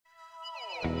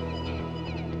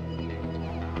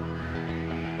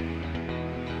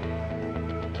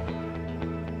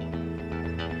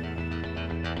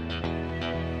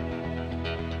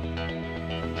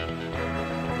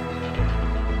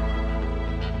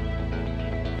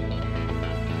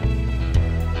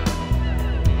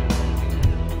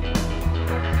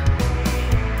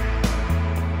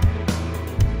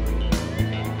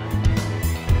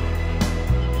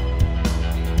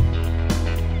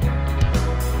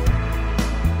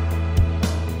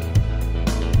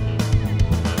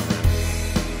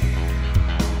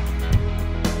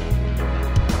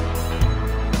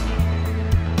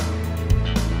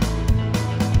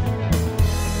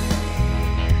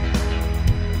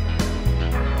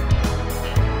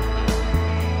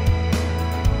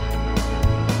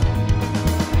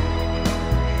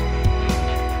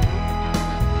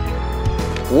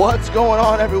What's going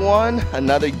on, everyone?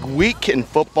 Another week in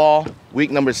football, week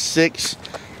number 6.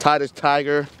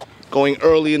 Tiger going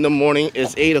early in the morning.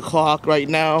 It's 8 o'clock right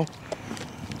now.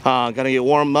 Gonna get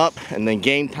warmed up, and then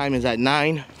game time is at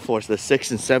 9 for the 6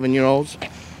 and 7-year-olds,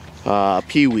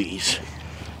 Pee-wees.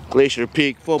 Glacier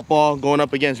Peak football going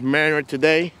up against Mariner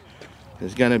today.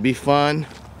 It's gonna be fun.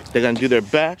 They're gonna do their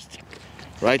best,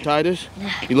 right, Titus?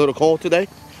 Yeah. You a little cold today?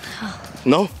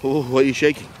 No? Ooh, what are you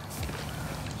shaking?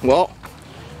 Well,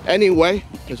 anyway,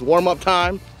 it's warm-up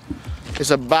time.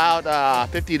 It's about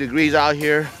 50 degrees out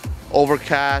here,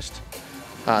 overcast,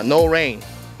 no rain,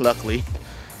 luckily.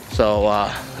 So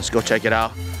let's go check it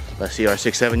out. Let's see our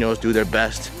 6, 7-year-olds do their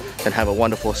best and have a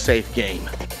wonderful, safe game.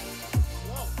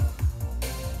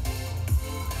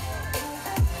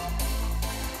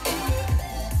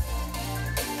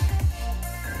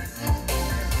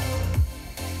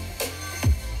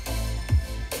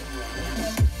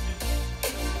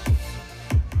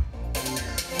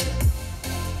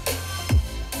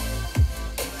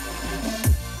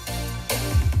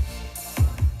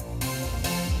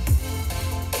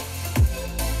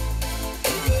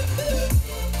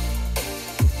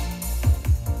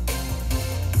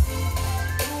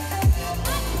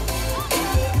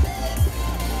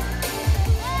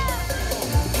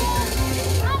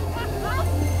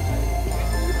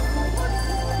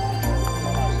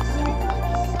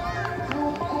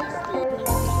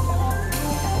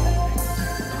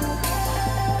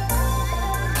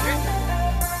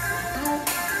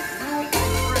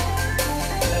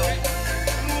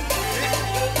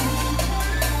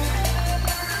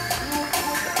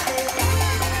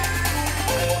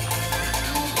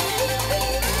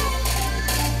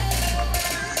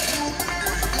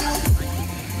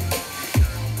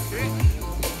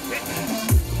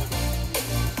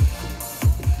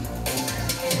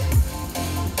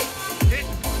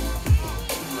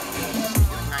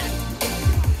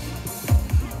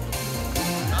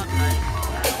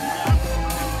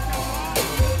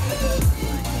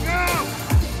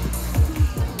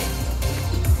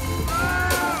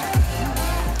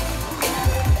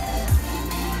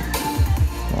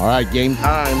 All right, game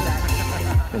time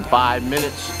in 5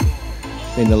 minutes.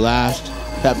 In the last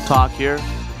pep talk here,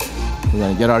 we're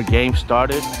gonna get our game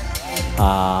started.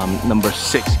 Number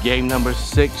 6, game number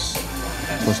 6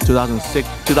 was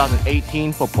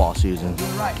 2018 football season.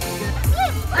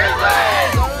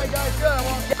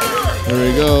 Here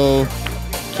we go.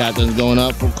 Captain's going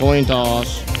up for coin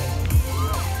toss.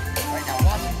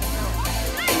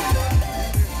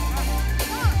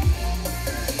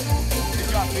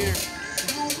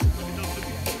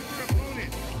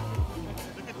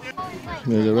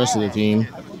 There's the rest of the team.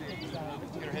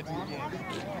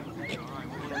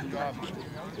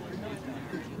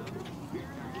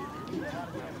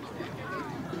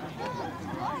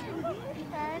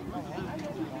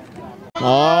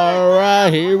 All right,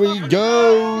 here we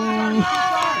go.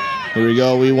 Here we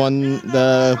go. We won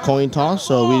the coin toss,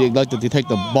 so we elected to take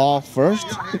the ball first,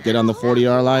 get on the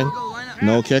 40-yard line.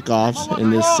 No kickoffs in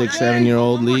this 6,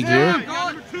 7-year-old league here.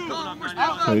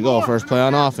 Here we go. First play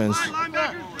on offense.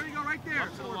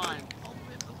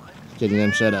 Getting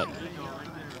them set up.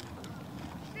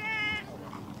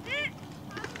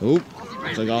 Oop,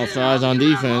 looks like offsides on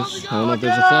defense. I don't know if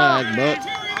there's a flag, but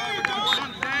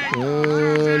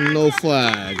no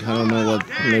flag. I don't know what,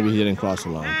 maybe he didn't cross the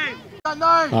line. All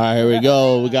right, here we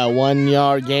go. We got 1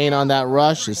 yard gain on that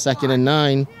rush. It's 2nd and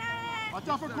 9. Watch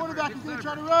out for quarterback. He's gonna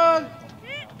try to run.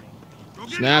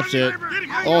 Snaps it.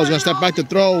 Oh, he's gonna step back to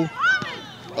throw.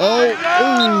 Oh, ooh.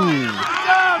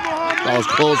 That was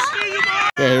close.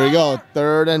 Okay, here we go.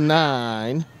 3rd and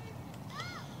 9.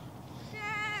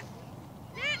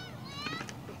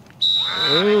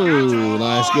 Ooh,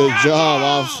 nice, good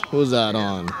job. Who's that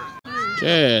on?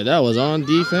 Okay, that was on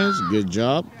defense. Good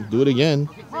job. Do it again.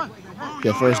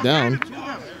 Get first down.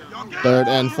 3rd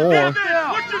and 4.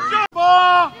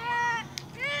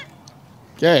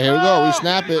 Okay, here we go. We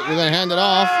snap it. We're gonna hand it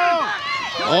off.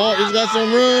 Oh, he's got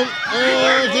some room.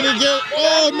 Oh, did he get?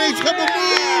 Oh, it makes a couple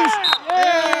moves.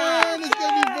 And it's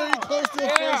gonna be very close to a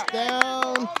first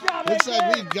down. Looks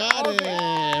like we got it.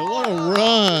 What a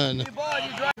run!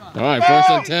 All right, 1st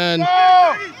and 10.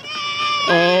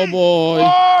 Oh boy.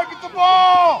 Get the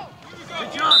ball.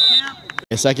 Good job, Camp.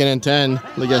 2nd and 10.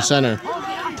 Look at center.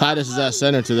 Titus is at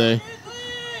center today.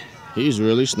 He's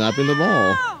really snapping the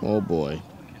ball. Oh boy.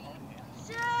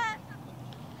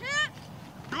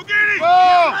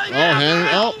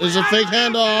 Oh, there's a fake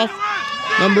handoff.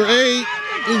 Number 8.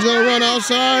 He's gonna run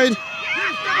outside.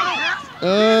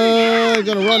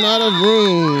 Gonna run out of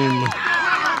room.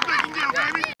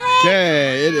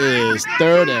 Okay, it is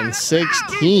 3rd and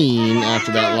 16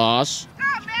 after that loss.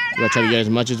 We're gonna try to get as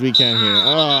much as we can here.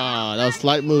 Ah, that was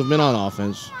slight movement on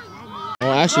offense.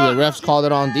 Well, actually, the refs called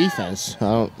it on defense.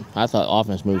 I thought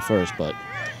offense moved first, but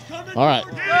all right.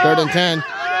 3rd and 10.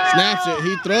 Snaps it.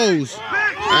 He throws.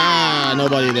 Ah,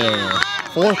 nobody there.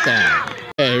 4th down.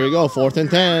 Okay, here we go. 4th and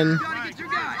 10.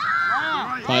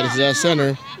 Titus is at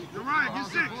center.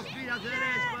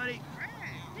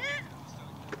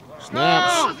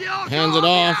 Snaps. Hands it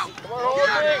off.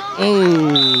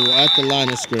 Oh, at the line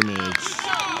of scrimmage.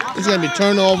 It's going to be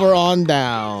turnover on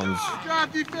downs. All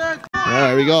right,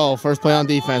 here we go. First play on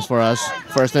defense for us.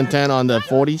 1st and 10 on the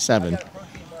 47. They're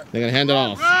going to hand it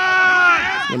off.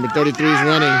 Number 33 is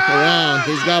running around.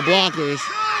 He's got blockers.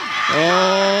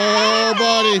 Oh,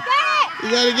 buddy.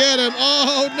 You got to get him.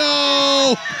 Oh,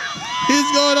 no. He's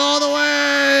going all the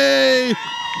way.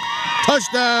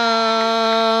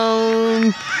 Touchdown.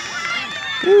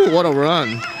 Ooh, what a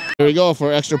run. Here we go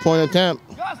for extra point attempt.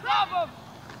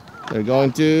 They're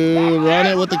going to run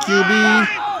it with the QB.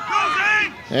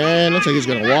 And looks like he's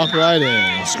going to walk right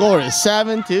in. Score is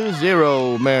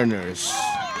 7-0 Mariners.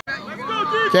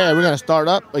 Okay, we're going to start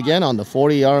up again on the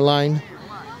 40-yard line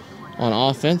on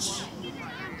offense.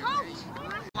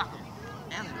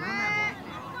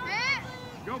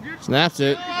 Snaps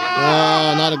it.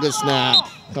 Oh, not a good snap.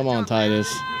 Come on,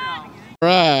 Titus. All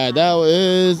right, that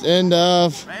was end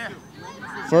of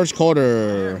first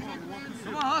quarter.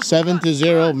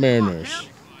 7-0 Mariners.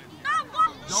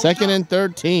 2nd and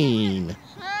 13.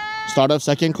 Start of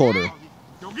second quarter.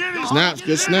 Snaps,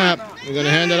 good snap. We're going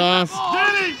to hand it off.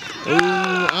 Ooh,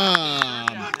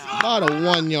 about a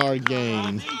 1-yard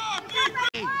gain.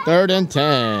 3rd and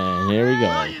 10. Here we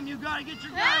go. You gotta get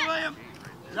your guy, William.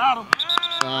 Got him.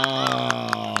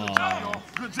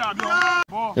 Good job,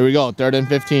 yo. Here we go. 3rd and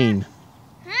 15.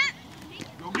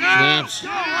 Snaps.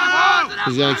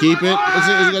 He's gonna keep it. Is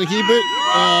he gonna keep it?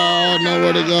 Oh,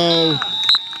 nowhere to go.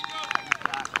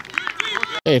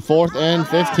 Hey, 4th and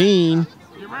 15.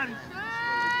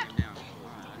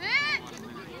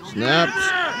 Snaps.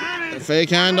 Fake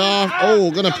handoff. Oh,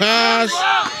 gonna pass.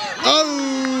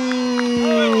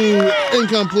 Oh,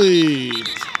 incomplete.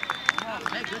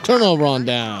 Turnover on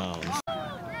downs.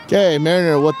 Okay,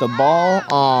 Mariner with the ball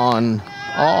on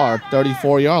our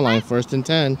 34-yard line. 1st and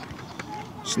 10.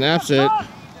 Snaps it.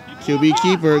 QB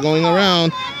keeper going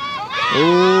around.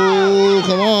 Oh,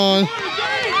 come on.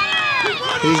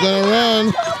 He's gonna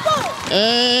run.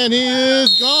 And he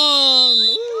is gone.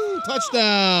 Ooh,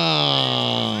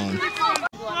 touchdown.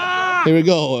 Here we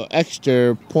go.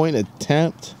 Extra point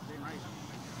attempt.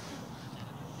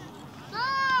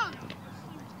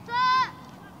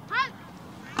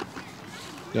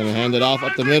 Gonna hand it off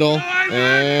up the middle.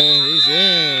 And he's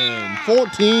in.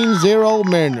 14-0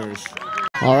 Mariners.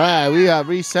 All right, we have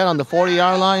reset on the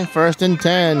 40-yard line. 1st and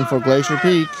 10 for Glacier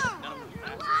Peak.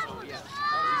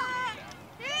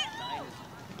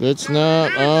 Good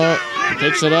snap.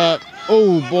 Picks it up.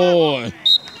 Oh, boy.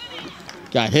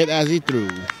 Got hit as he threw.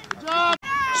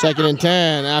 2nd and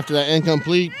 10 after that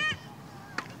incomplete.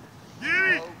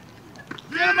 Get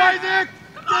him, Isaac!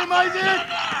 Get him, Isaac!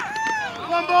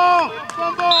 One ball!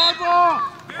 One ball! One ball!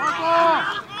 One ball!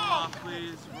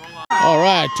 All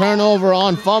right, turnover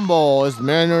on fumble is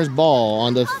Mariners ball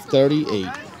on the 38.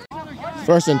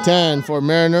 1st and 10 for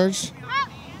Mariners.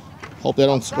 Hope they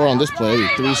don't score on this play.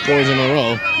 3 scores in a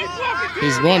row.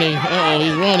 He's running. Uh-oh,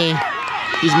 he's running.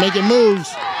 He's making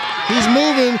moves. He's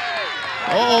moving.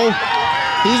 Uh-oh.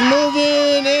 He's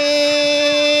moving,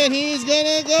 and he's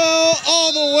gonna go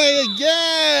all the way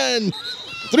again.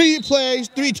 3 plays,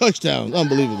 3 touchdowns.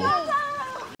 Unbelievable.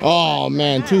 Oh,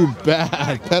 man, too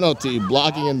bad. Penalty,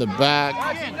 blocking in the back.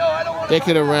 They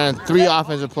could have ran 3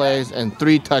 offensive plays and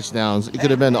 3 touchdowns. It could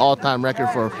have been the all-time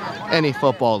record for any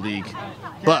football league.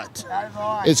 But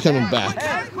it's coming back.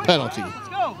 Penalty.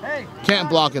 Can't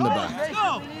block in the back.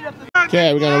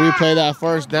 Okay, we're going to replay that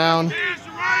 1st down.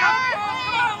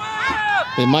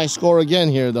 They might score again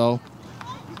here, though.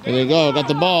 There they go. Got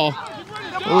the ball.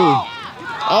 Ooh.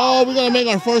 Oh, we're going to make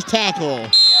our first tackle.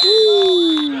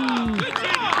 Woo.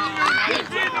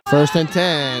 1st and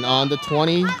 10 on the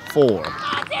 24.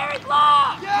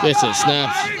 Gets it.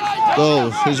 Snaps.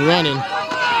 Goes. He's running.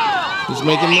 He's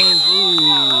making moves.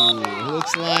 Ooh.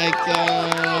 Looks like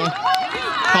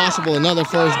possible another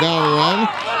 1st down run.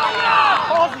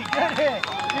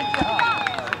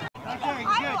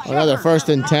 Another 1st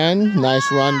and 10.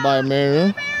 Nice run by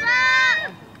Mariner.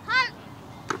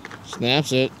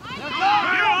 Snaps it.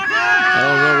 I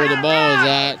don't know where the ball is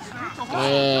at.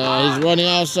 He's running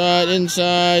outside,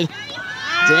 inside,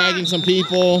 dragging some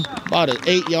people. About an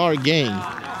 8-yard gain.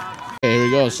 Okay, here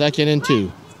we go. 2nd and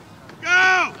 2.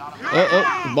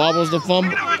 Oh, bobbles the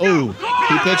fumble. Oh,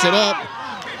 he picks it up.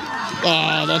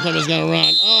 Oh, that time he's gonna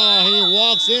run. Oh, he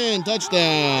walks in.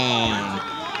 Touchdown.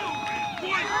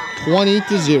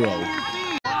 20-0.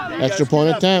 Extra point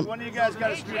attempt. One of you guys got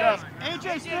to speed up.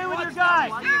 AJ, stay with your guy.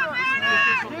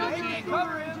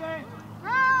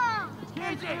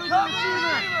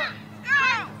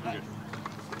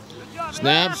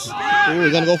 Snaps. Ooh,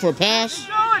 he's gonna go for a pass.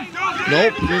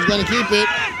 Nope, he's gonna keep it.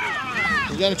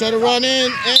 He's gonna try to run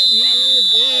in, and he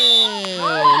is in.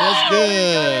 That's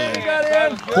good.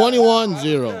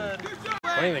 21-0.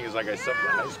 Funny thing is, like I said, in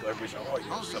high school, everybody said, "Oh, you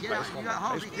know, sub high school."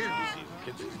 High school, you see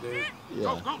kids these days.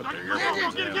 Yeah. But they're here all the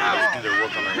time. They just do their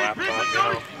work on their laptop, you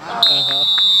know.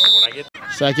 And when I get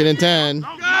 2nd and 10.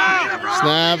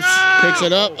 Snaps. Picks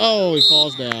it up. Oh, he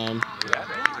falls down.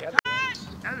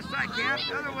 Other side, Cam.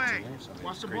 Other way.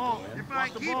 Watch the ball.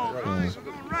 Watch the ball. We're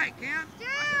going right, Cam.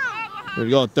 Here we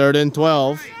go. 3rd and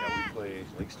 12. we play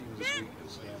Lake Stevens this week, and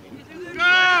Stanley.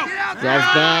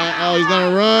 Drops back. Oh, he's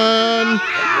gonna run.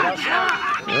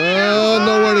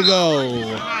 Nowhere to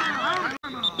go.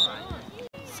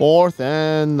 4th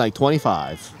and like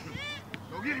 25.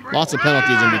 Lots of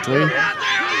penalties in between.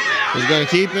 He's gonna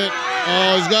keep it.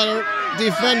 Oh, he's got a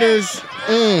defenders.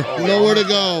 Nowhere to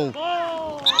go.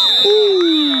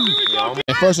 Ooh.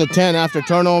 First and 10 after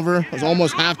turnover. It was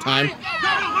almost halftime.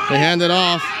 They hand it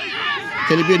off.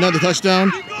 Can it be another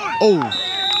touchdown? Oh.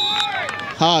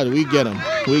 How did we get him?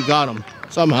 We got him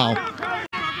somehow.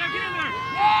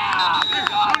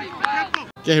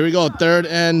 Okay, here we go. 3rd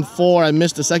and 4. I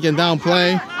missed the 2nd down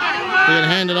play. We're gonna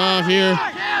hand it off here.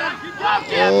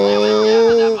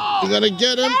 Oh, we're gonna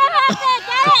get him.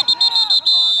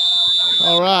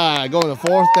 All right, going to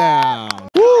 4th down.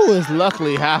 Woo, it's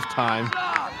luckily halftime.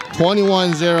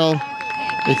 21-0.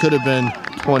 It could have been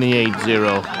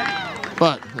 28-0,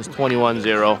 but it's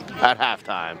 21-0 at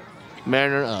halftime.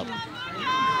 Mariner up.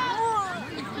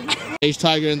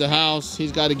 Tiger in the house.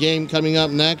 He's got a game coming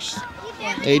up next.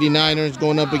 89ers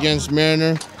going up against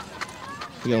Mariner.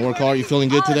 You gonna work hard? You feeling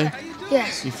good today?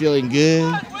 Yes. You feeling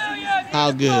good?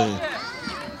 How good?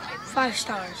 5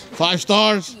 stars. 5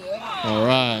 stars? Yeah. All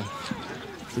right.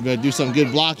 We better do some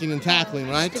good blocking and tackling,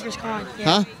 right? Stickers gone. Yeah.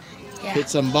 Huh? Yeah. Hit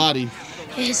somebody.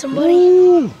 Hit somebody.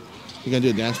 Woo. You gonna do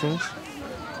a dance for us?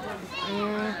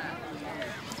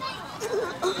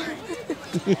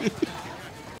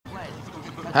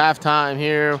 Halftime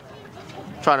here.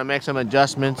 Trying to make some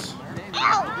adjustments.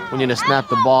 We need to snap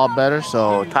the ball better,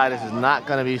 so Titus is not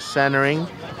going to be centering.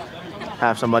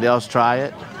 Have somebody else try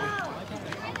it.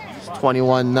 It's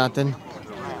 21-0.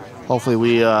 Hopefully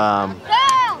we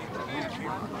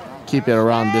keep it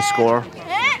around this score.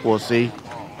 We'll see.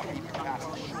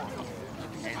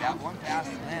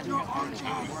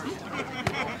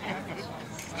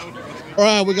 All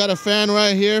right, we got a fan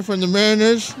right here from the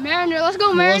Mariners. Mariner, let's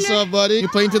go Mariner. What's up, buddy? You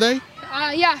playing today?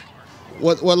 Yeah.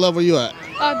 What level are you at?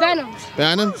 Bannums.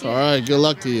 Bannums? All right, good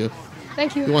luck to you.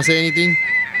 Thank you. You want to say anything?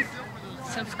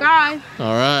 Subscribe.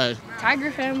 All right.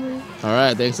 Tiger Family. All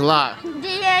right, thanks a lot.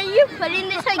 Are you putting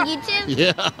this on YouTube?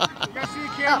 Yeah. You guys see the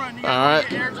camera and you All right. guys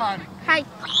get airtime. Hi.